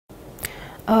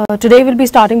Today we'll be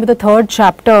starting with the third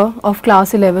chapter of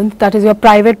class 11th, that is your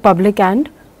private, public and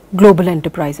global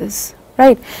enterprises.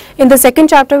 Right. In the second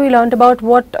chapter we learned about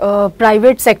what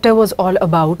private sector was all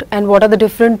about and what are the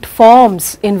different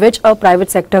forms in which a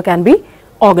private sector can be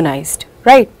organized.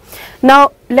 Right.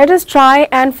 Now let us try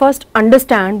and first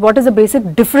understand what is the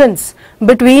basic difference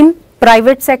between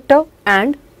private sector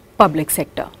and public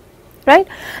sector. Right.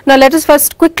 Now let us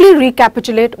first quickly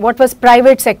recapitulate what was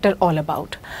private sector all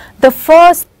about. The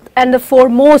first and the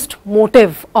foremost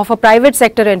motive of a private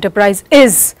sector enterprise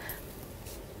is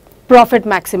profit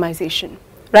maximization,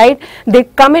 right? They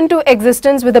come into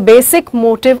existence with a basic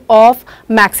motive of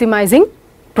maximizing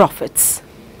profits,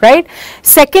 right?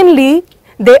 Secondly,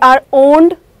 they are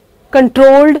owned,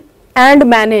 controlled and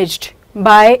managed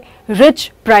by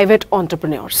rich private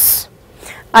entrepreneurs.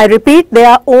 I repeat, they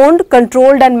are owned,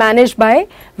 controlled and managed by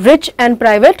rich and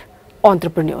private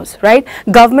entrepreneurs, right?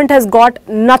 Government has got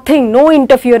nothing, no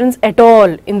interference at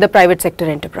all in the private sector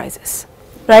enterprises,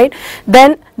 right?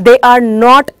 Then they are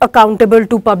not accountable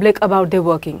to public about their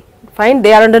working. Fine,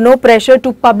 they are under no pressure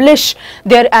to publish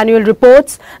their annual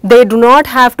reports. They do not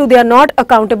have to, they are not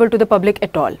accountable to the public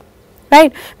at all,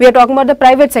 right? We are talking about the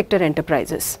private sector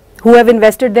enterprises who have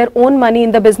invested their own money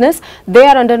in the business. They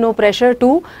are under no pressure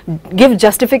to give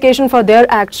justification for their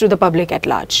acts to the public at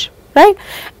large, right?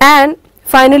 And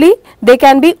finally, they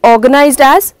can be organized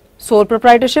as sole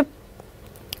proprietorship,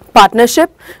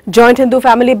 partnership, joint Hindu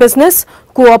family business,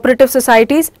 cooperative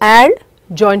societies and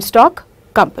joint stock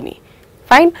company.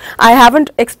 Fine. I haven't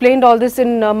explained all this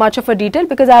in much of a detail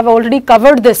because I have already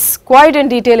covered this quite in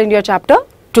detail in your chapter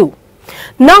 2.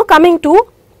 Now coming to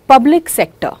public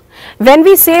sector. When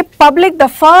we say public, the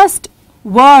first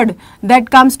word that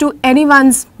comes to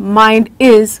anyone's mind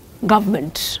is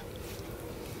government.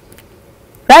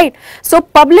 Right. So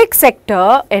public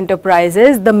sector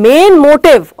enterprises, the main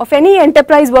motive of any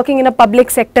enterprise working in a public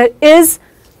sector is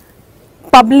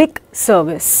public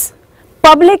service.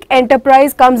 Public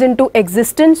enterprise comes into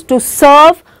existence to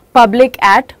serve public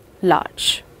at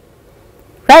large.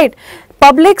 Right.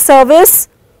 Public service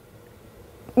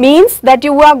means that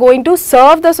you are going to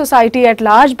serve the society at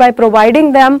large by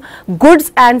providing them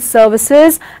goods and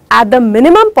services at the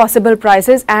minimum possible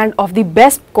prices and of the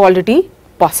best quality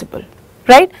possible,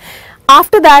 right?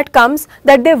 After that comes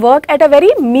that they work at a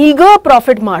very meager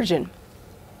profit margin.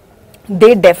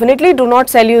 They definitely do not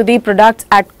sell you the products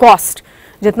at cost.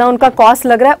 जितना उनका cost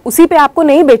लग रहा है उसी पे आपको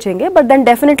नहीं बेचेंगे, but then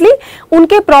definitely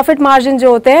उनके profit margin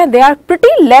जो होते हैं they are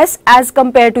pretty less as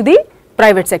compared to the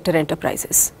private sector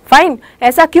enterprises. Fine.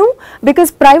 ऐसा क्यों?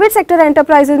 Because private sector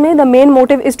enterprises में the main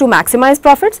motive is to maximize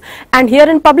profits and here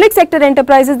in public sector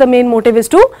enterprises the main motive is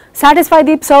to satisfy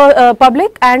the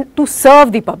public and to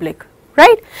serve the public.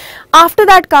 Right? After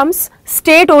that comes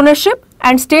state ownership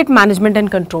and state management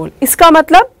and control. इसका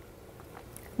मतलब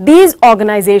these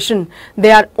organizations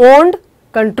they are owned,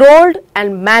 controlled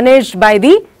and managed by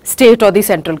the state or the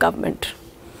central government.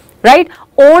 Right?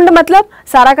 Owned मतलब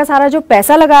सारा का सारा जो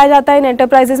पैसा लगाया जाता है इन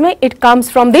enterprises में it comes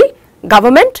from the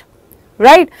government,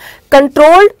 right?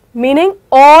 Controlled meaning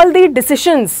all the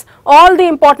decisions, all the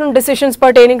important decisions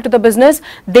pertaining to the business,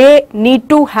 they need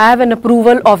to have an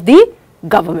approval of the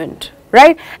government,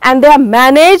 right? And they are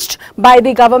managed by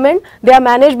the government, they are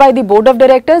managed by the board of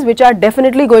directors which are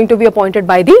definitely going to be appointed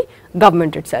by the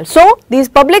government itself. So these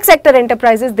public sector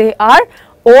enterprises, they are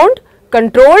owned,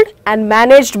 controlled and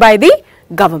managed by the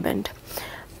government.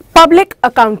 Public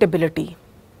accountability,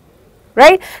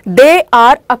 right? They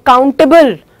are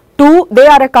accountable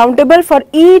for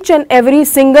each and every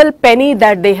single penny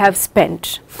that they have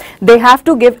spent. They have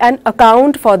to give an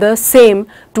account for the same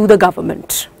to the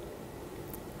government,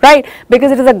 right?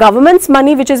 Because it is the government's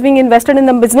money which is being invested in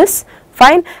the business,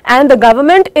 fine, and the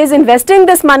government is investing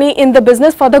this money in the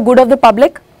business for the good of the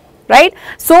public, right?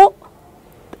 So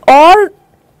all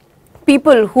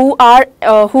people who are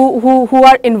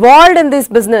involved in this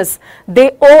business,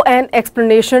 they owe an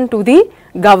explanation to the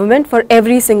government for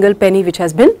every single penny which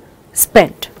has been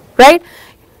spent, right?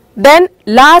 Then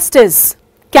last is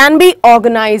can be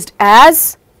organized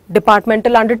as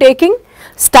departmental undertaking,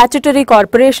 statutory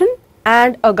corporation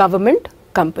and a government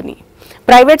company.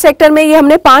 Private sector में ये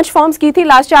हमने 5 forms की थी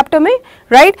last chapter में,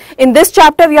 right? In this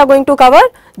chapter we are going to cover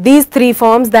these 3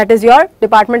 forms, that is your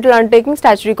departmental undertaking,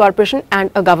 statutory corporation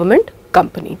and a government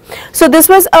company. So this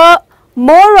was a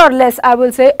more or less, I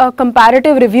will say, a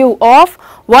comparative review of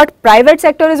what private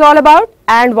sector is all about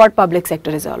and what public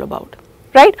sector is all about,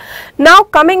 right? Now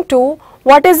coming to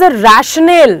what is the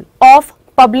rationale of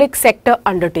public sector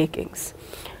undertakings.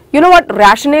 You know what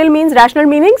rationale means? Rational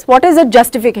meanings. What is the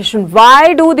justification?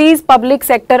 Why do these public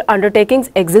sector undertakings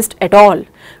exist at all?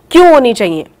 क्यों होनी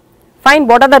चाहिए? Fine,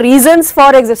 what are the reasons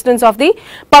for existence of the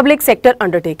public sector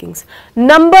undertakings?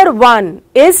 Number one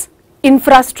is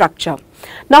infrastructure.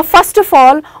 Now first of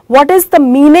all, what is the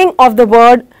meaning of the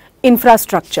word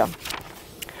infrastructure?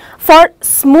 For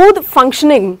smooth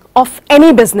functioning of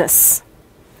any business,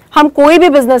 हम कोई भी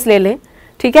business ले लें,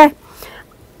 ठीक है,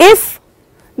 if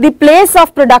the place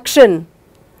of production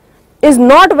is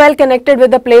not well connected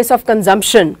with the place of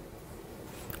consumption,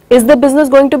 is the business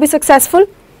going to be successful?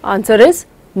 Answer is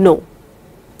no.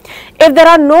 If there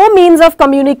are no means of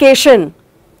communication,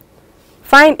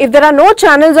 fine, if there are no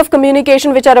channels of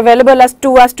communication which are available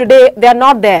to us today, they are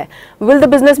not there, will the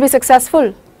business be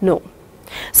successful? No.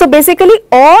 So basically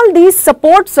all these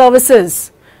support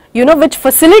services, you know, which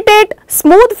facilitate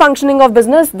smooth functioning of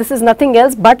business, this is nothing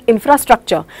else but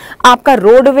infrastructure. आपका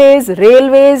roadways,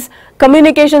 railways,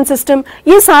 communication system,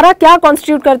 ये सारा क्या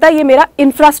constitute करता है? ये मेरा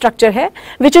infrastructure है,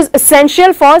 which is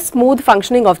essential for smooth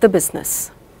functioning of the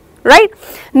business. Right?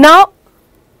 Now,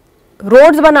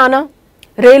 roads banana,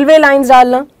 railway lines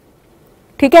डालना,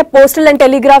 ठीक है, postal and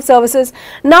telegraph services.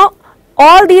 Now,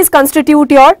 all these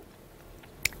constitute your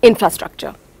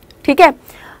infrastructure. ठीक है,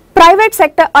 private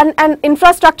sector and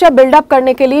infrastructure build up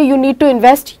करने के लिए you need to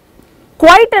invest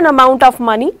quite an amount of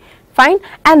money. Fine,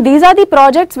 and these are the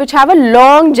projects which have a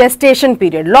long gestation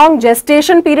period. Long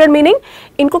gestation period meaning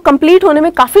इनको complete होने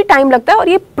में काफी time लगता है और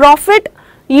ये profit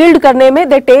yield करने में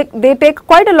they take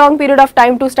quite a long period of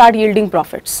time to start yielding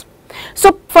profits.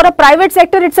 So for a private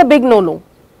sector it's a big no-no,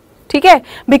 ठीक है,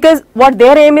 because what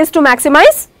their aim is to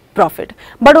maximize profit,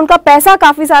 but उनका पैसा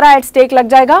काफी सारा at stake लग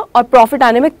जाएगा और profit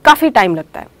आने में काफी time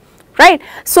लगता है, right?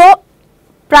 So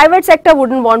private sector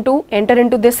wouldn't want to enter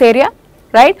into this area,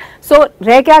 right? So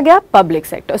रह क्या गया? Public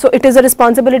sector. So it is a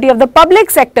responsibility of the public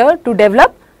sector to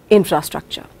develop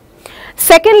infrastructure.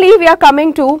 Secondly, we are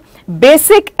coming to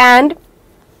basic and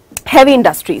heavy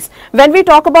industries. When we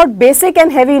talk about basic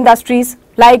and heavy industries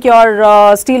like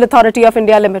your Steel Authority of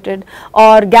India Limited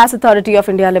or Gas Authority of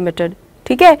India Limited,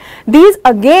 ठीक है, these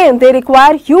again they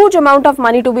require huge amount of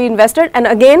money to be invested and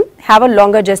again have a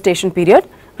longer gestation period,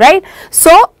 right?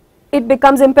 So it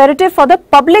becomes imperative for the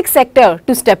public sector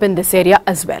to step in this area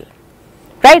as well,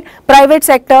 right? Private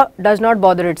sector does not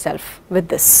bother itself with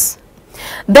this.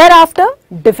 Thereafter,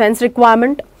 defense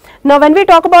requirement. Now when we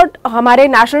talk about हमारे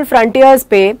national frontiers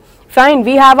पे, fine,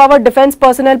 we have our defense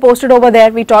personnel posted over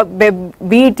there. We talk,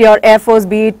 be it your Air Force,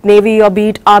 be it Navy or be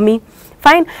it Army,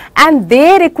 fine, and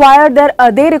they require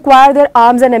their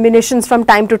arms and ammunitions from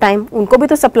time to time. उनको भी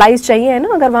तो supplies चाहिए है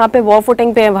ना, अगर वहाँ पे war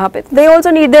footing पे है वहाँ पे, they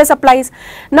also need their supplies.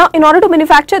 Now in order to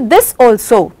manufacture this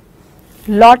also,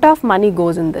 lot of money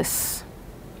goes in this,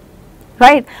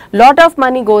 right? Lot of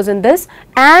money goes in this,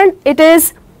 and it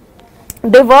is,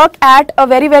 they work at a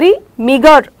very, very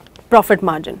meager profit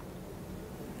margin.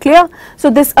 Clear?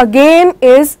 So this again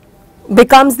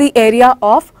becomes the area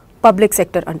of public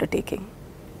sector undertaking.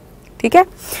 ठीक है?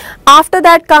 After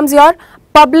that comes your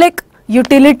public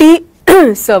utility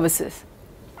services.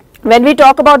 When we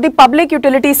talk about the public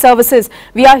utility services,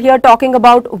 we are here talking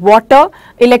about water,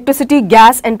 electricity,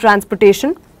 gas and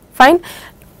transportation. Fine.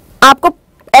 आपको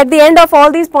at the end of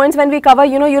all these points when we cover,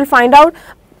 you know, you'll find out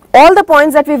all the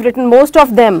points that we've written, most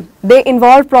of them, they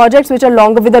involve projects which are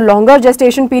longer, with a longer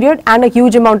gestation period and a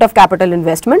huge amount of capital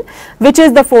investment, which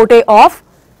is the forte of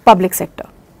public sector.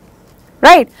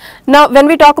 Right? Now when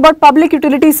we talk about public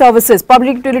utility services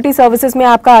में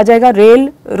आपका आ जाएगा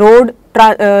rail, road,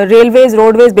 railways,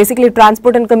 roadways, basically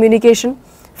transport and communication.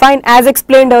 Fine, as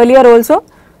explained earlier also,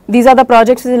 these are the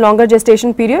projects with a longer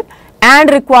gestation period and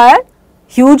require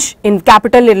huge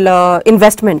capital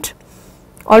investment.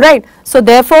 Alright, so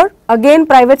therefore again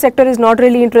private sector is not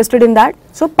really interested in that,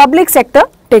 so public sector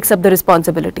takes up the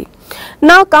responsibility.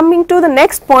 Now coming to the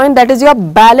next point, that is your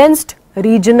balanced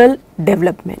regional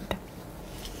development.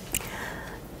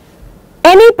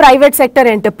 Any private sector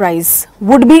enterprise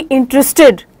would be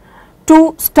interested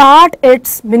to start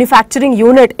its manufacturing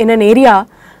unit in an area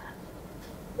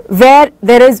where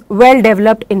there is well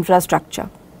developed infrastructure.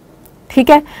 ठीक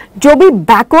है, जो भी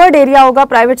backward area होगा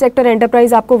private sector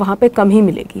enterprise आपको वहां पे कम ही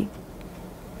मिलेगी.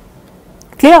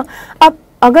 Clear? अब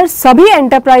अगर सभी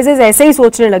एंटरप्राइजेज ऐसे ही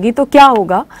सोचने लगी तो क्या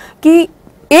होगा कि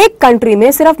एक कंट्री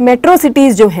में सिर्फ मेट्रो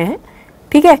सिटीज जो हैं,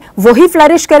 ठीक है, वही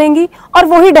फ्लरिश करेंगी और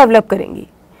वही डेवलप करेंगी,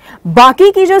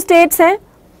 बाकी की जो स्टेट्स हैं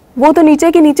वो तो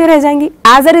नीचे की नीचे रह जाएंगी.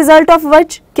 As a result of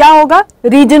which क्या होगा?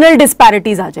 रीजनल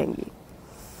डिस्पैरिटीज आ जाएंगी.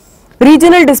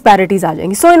 Regional disparities आ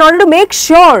जाएंगी. So in order to make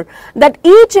sure that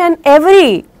each and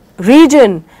every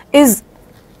region is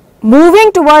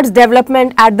moving towards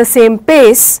development at the same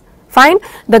pace, fine,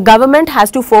 the government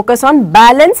has to focus on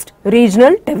balanced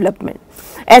regional development.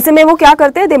 ऐसे में वो क्या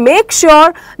करते हैं, they make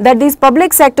sure that these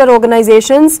public sector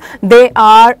organizations they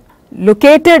are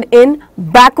located in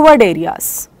backward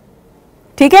areas.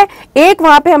 ठीक है, एक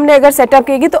वहां पे हमने अगर सेटअप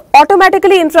किएगी तो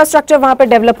ऑटोमेटिकली इंफ्रास्ट्रक्चर वहां पे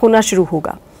डेवलप होना शुरू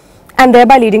होगा and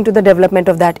thereby leading to the development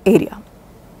of that area.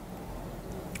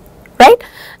 Right?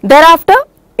 Thereafter,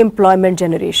 employment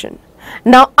generation.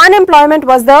 Now, unemployment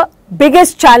was the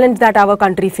biggest challenge that our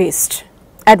country faced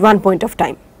at one point of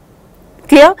time.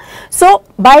 Clear? So,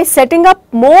 by setting up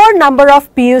more number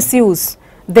of PSUs,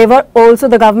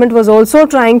 the government was also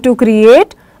trying to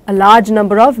create a large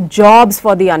number of jobs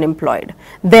for the unemployed,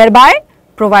 thereby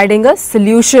providing a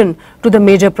solution to the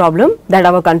major problem that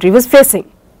our country was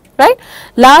facing. Right?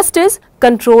 Last is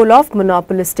control of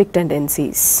monopolistic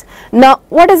tendencies. Now,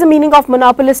 what is the meaning of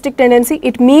monopolistic tendency?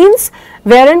 It means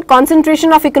wherein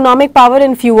concentration of economic power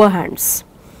in fewer hands.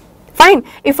 Fine.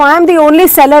 If I am the only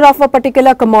seller of a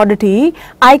particular commodity,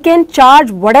 I can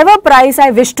charge whatever price I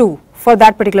wish to for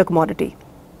that particular commodity.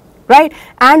 Right?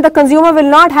 And the consumer will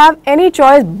not have any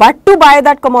choice but to buy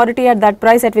that commodity at that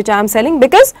price at which I am selling,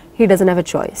 because he doesn't have a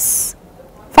choice.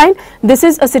 Fine. This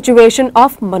is a situation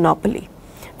of monopoly,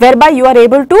 whereby you are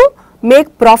able to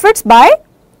make profits by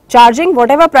charging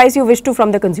whatever price you wish to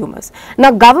from the consumers.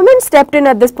 Now, government stepped in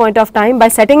at this point of time by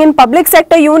setting in public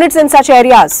sector units in such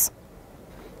areas,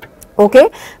 okay,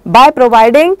 by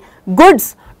providing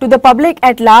goods to the public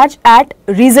at large at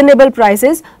reasonable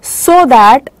prices, so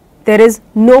that there is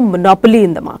no monopoly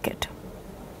in the market.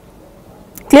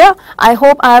 Clear? I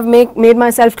hope I have made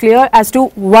myself clear as to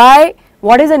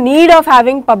what is the need of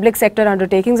having public sector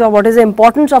undertakings, or what is the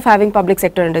importance of having public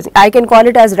sector undertakings. I can call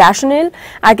it as rationale,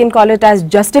 I can call it as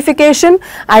justification,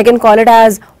 I can call it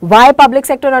as why public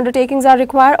sector undertakings are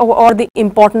required, or the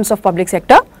importance of public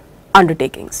sector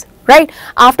undertakings. Right?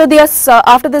 After this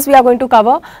we are going to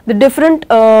cover the different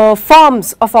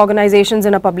forms of organizations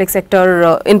in a public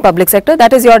sector,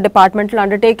 that is your departmental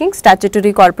undertaking,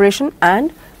 statutory corporation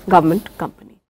and government company.